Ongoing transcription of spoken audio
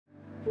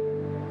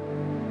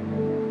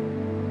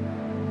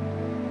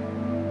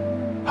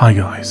Hi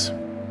guys,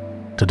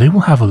 today we'll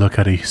have a look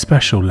at a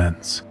special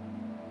lens.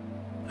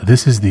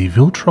 This is the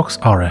Viltrox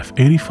RF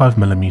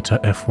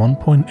 85mm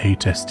f1.8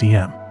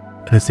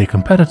 STM, and it's a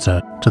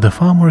competitor to the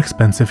far more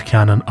expensive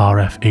Canon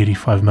RF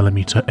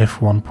 85mm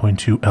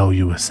f1.2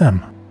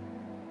 LUSM.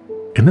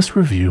 In this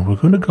review, we're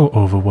going to go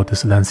over what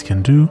this lens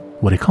can do,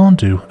 what it can't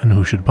do, and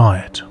who should buy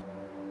it.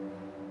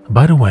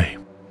 By the way,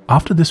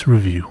 after this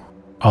review,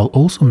 I'll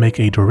also make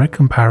a direct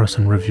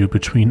comparison review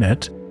between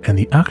it and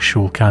the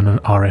actual Canon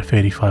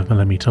RF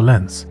 85mm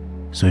lens,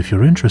 so if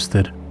you're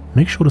interested,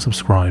 make sure to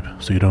subscribe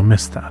so you don't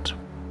miss that.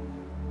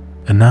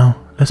 And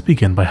now, let's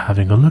begin by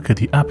having a look at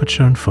the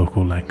aperture and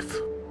focal length.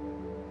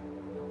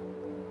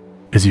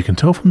 As you can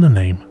tell from the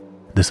name,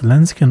 this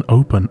lens can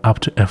open up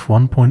to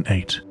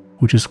f1.8,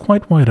 which is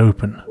quite wide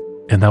open,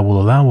 and that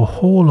will allow a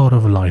whole lot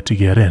of light to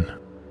get in.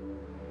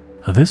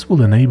 This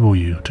will enable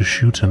you to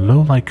shoot in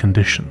low light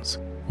conditions,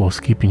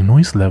 whilst keeping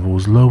noise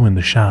levels low in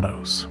the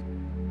shadows.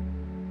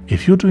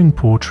 If you're doing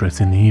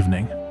portraits in the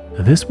evening,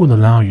 this will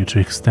allow you to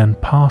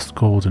extend past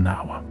golden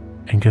hour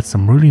and get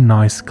some really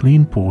nice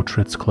clean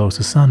portraits close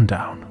to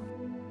sundown.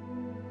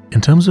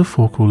 In terms of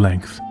focal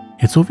length,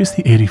 it's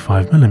obviously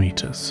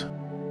 85mm.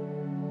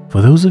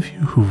 For those of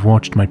you who've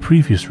watched my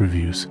previous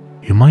reviews,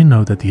 you might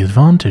know that the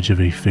advantage of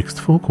a fixed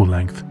focal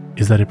length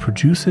is that it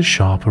produces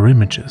sharper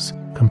images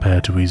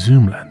compared to a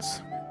zoom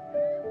lens.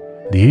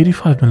 The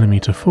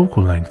 85mm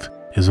focal length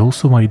is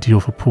also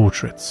ideal for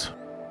portraits.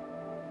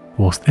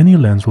 Whilst any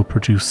lens will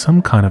produce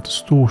some kind of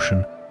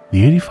distortion,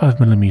 the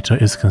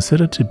 85mm is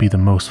considered to be the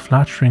most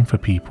flattering for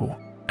people,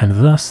 and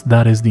thus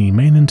that is the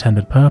main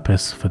intended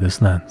purpose for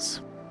this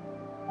lens.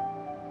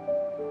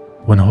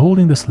 When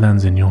holding this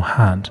lens in your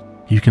hand,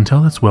 you can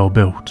tell it's well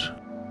built.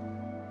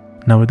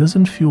 Now, it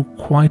doesn't feel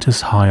quite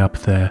as high up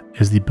there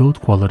as the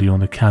build quality on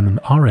the Canon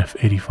RF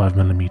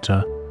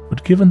 85mm,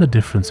 but given the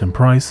difference in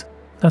price,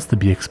 that's to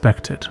be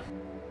expected.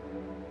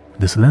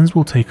 This lens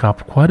will take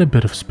up quite a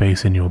bit of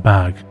space in your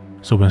bag,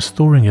 so when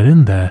storing it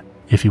in there,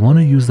 if you want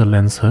to use the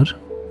lens hood,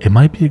 it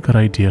might be a good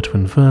idea to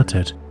invert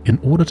it in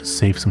order to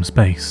save some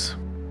space.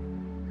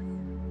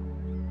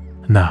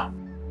 Now,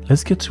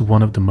 let's get to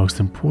one of the most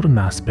important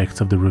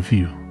aspects of the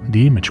review,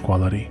 the image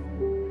quality.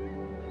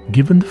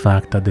 Given the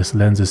fact that this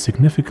lens is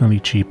significantly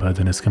cheaper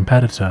than its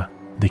competitor,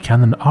 the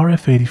Canon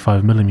RF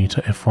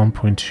 85mm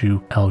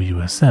f1.2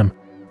 LUSM,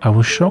 I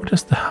was shocked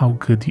as to how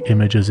good the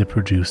images it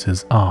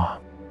produces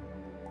are.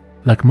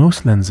 Like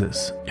most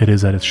lenses, it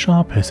is at its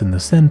sharpest in the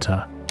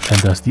center, and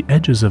thus the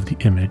edges of the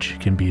image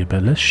can be a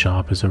bit less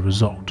sharp as a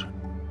result.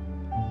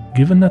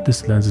 Given that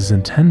this lens is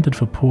intended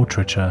for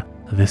portraiture,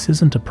 this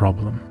isn't a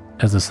problem,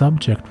 as the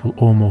subject will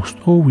almost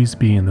always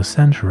be in the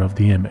center of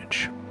the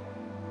image.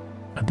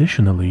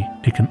 Additionally,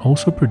 it can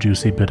also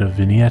produce a bit of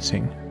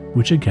vignetting,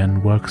 which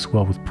again works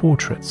well with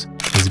portraits,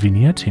 as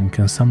vignetting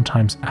can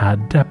sometimes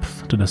add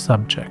depth to the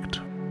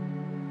subject.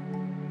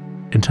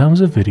 In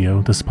terms of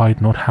video,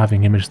 despite not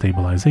having image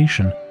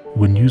stabilization,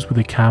 when used with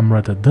a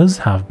camera that does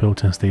have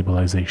built-in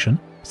stabilization,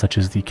 such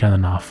as the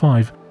Canon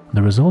R5,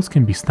 the results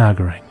can be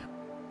staggering.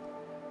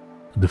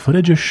 The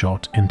footage is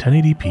shot in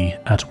 1080p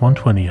at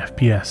 120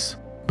 fps,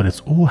 but it's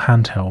all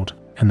handheld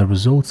and the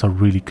results are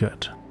really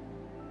good.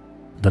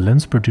 The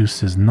lens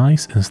produces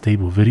nice and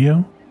stable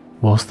video,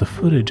 whilst the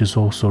footage is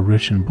also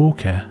rich in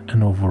bokeh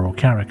and overall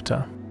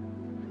character.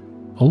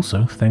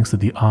 Also, thanks to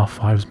the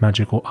R5's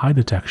magical eye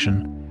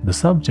detection, the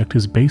subject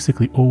is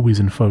basically always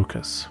in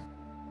focus.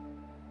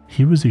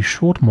 Here is a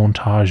short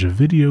montage of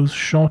videos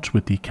shot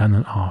with the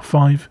Canon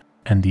R5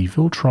 and the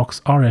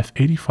Viltrox RF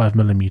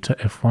 85mm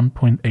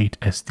f1.8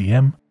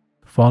 STM,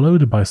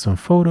 followed by some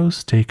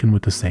photos taken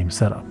with the same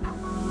setup.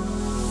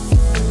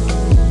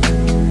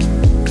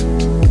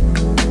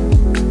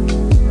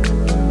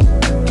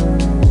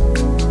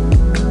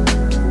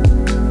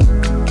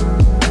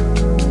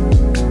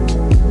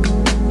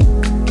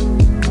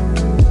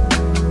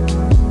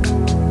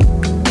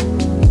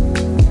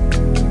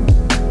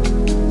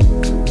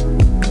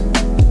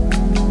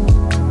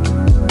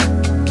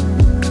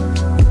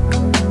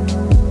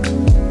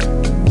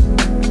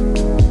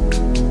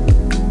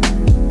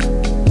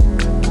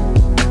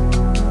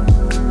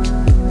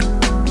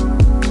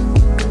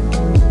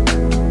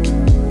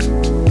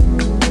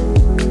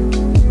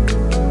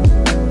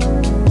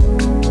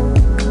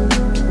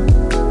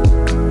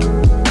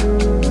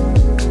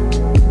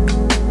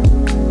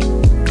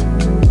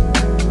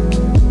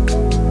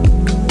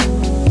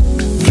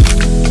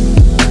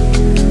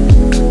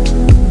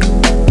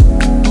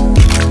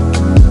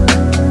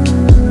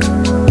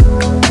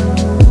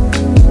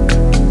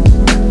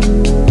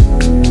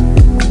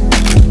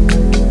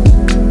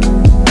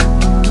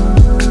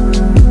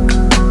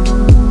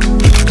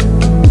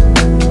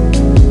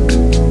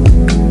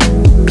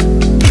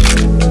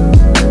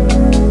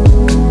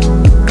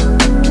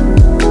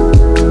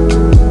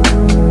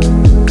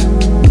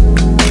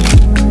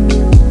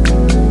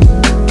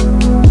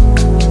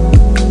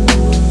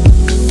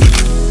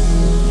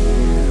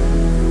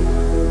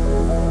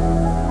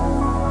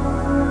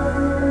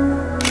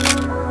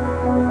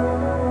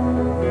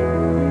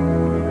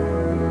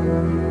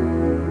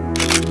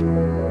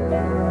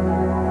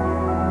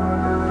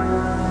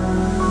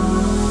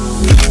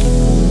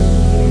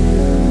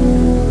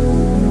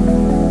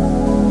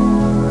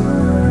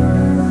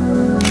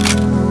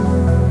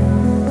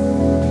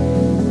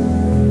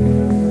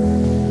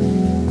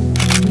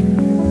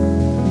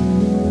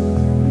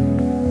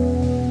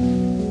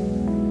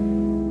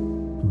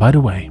 By the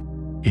way,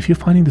 if you're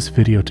finding this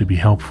video to be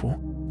helpful,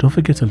 don't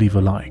forget to leave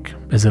a like,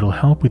 as it'll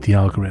help with the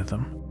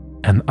algorithm,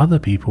 and other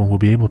people will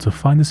be able to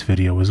find this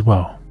video as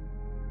well.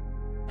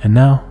 And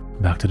now,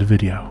 back to the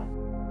video.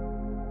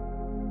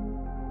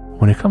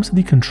 When it comes to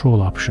the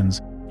control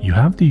options, you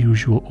have the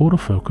usual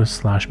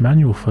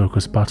autofocus/manual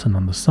focus button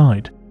on the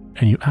side,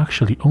 and you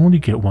actually only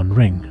get one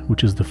ring,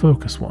 which is the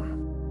focus one.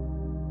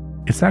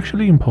 It's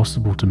actually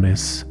impossible to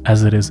miss,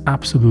 as it is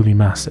absolutely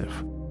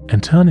massive,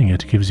 and turning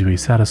it gives you a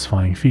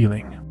satisfying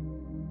feeling.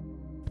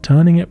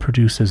 Turning it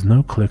produces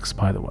no clicks,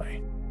 by the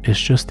way, it's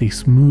just a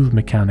smooth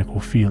mechanical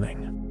feeling.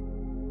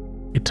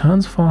 It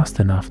turns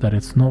fast enough that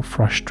it's not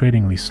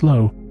frustratingly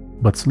slow,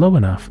 but slow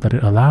enough that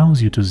it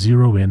allows you to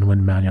zero in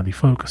when manually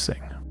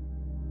focusing.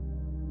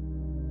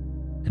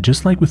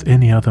 Just like with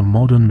any other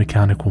modern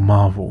mechanical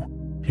marvel,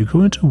 you're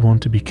going to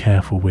want to be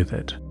careful with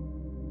it.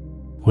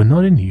 When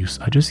not in use,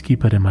 I just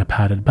keep it in my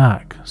padded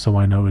bag so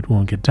I know it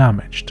won't get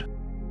damaged.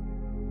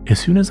 As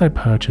soon as I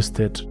purchased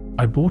it,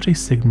 I bought a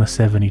Sigma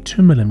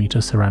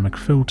 72mm ceramic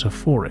filter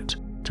for it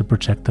to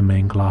protect the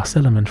main glass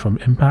element from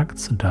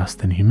impacts,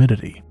 dust and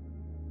humidity.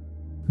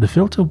 The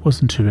filter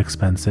wasn't too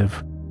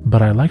expensive,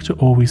 but I like to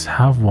always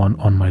have one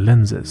on my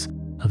lenses,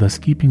 thus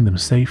keeping them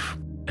safe,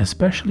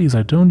 especially as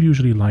I don't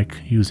usually like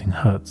using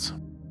hoods.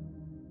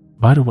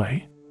 By the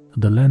way,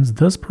 the lens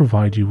does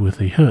provide you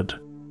with a hood,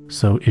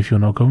 so if you're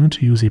not going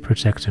to use a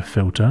protective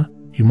filter,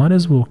 you might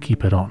as well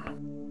keep it on.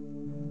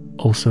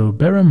 Also,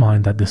 bear in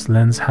mind that this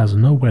lens has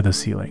no weather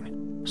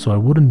sealing, so I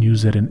wouldn't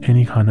use it in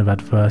any kind of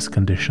adverse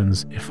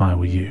conditions if I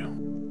were you.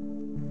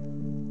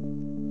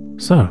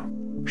 So,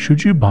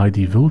 should you buy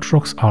the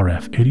Viltrox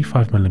RF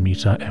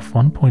 85mm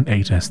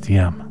f1.8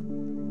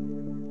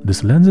 STM?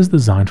 This lens is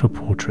designed for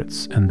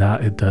portraits, and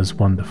that it does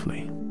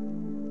wonderfully.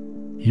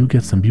 You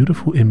get some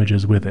beautiful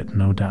images with it,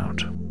 no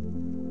doubt.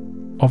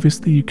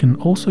 Obviously, you can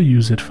also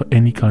use it for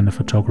any kind of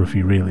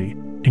photography really,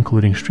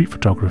 including street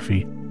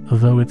photography,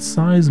 though its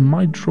size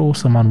might draw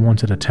some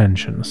unwanted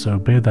attention, so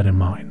bear that in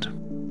mind.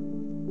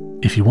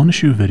 If you want to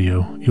shoot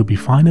video, you'll be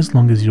fine as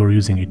long as you're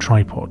using a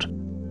tripod.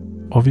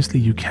 Obviously,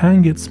 you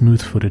can get smooth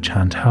footage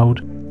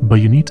handheld, but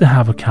you need to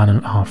have a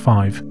Canon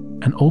R5,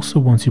 and also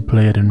once you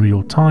play it in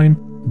real time,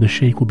 the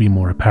shake will be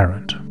more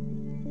apparent.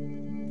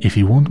 If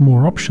you want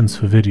more options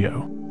for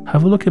video,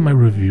 have a look at my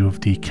review of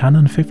the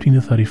Canon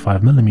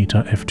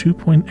 15-35mm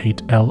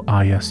f2.8L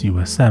IS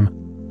USM,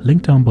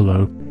 link down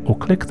below, or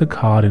click the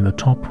card in the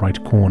top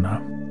right corner.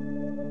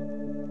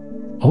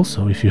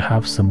 Also, if you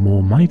have some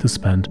more money to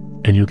spend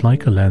and you'd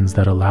like a lens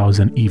that allows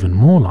in even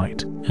more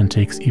light and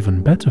takes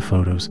even better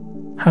photos,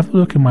 have a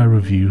look at my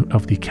review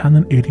of the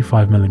Canon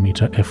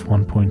 85mm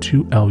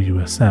f1.2L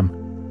USM,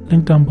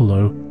 link down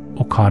below,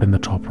 or card in the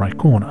top right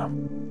corner.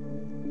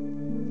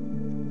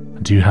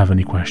 Do you have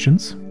any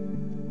questions?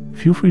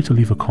 Feel free to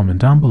leave a comment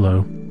down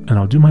below and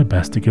I'll do my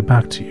best to get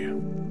back to you.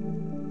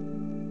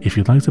 If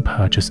you'd like to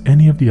purchase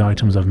any of the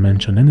items I've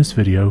mentioned in this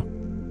video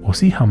or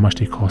see how much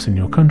they cost in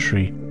your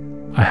country,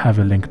 I have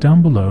a link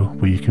down below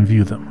where you can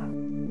view them.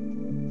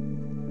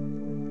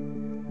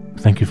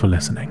 Thank you for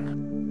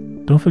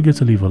listening. Don't forget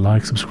to leave a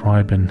like,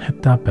 subscribe and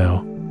hit that bell,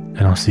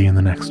 and I'll see you in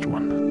the next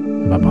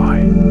one. Bye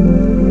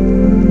bye.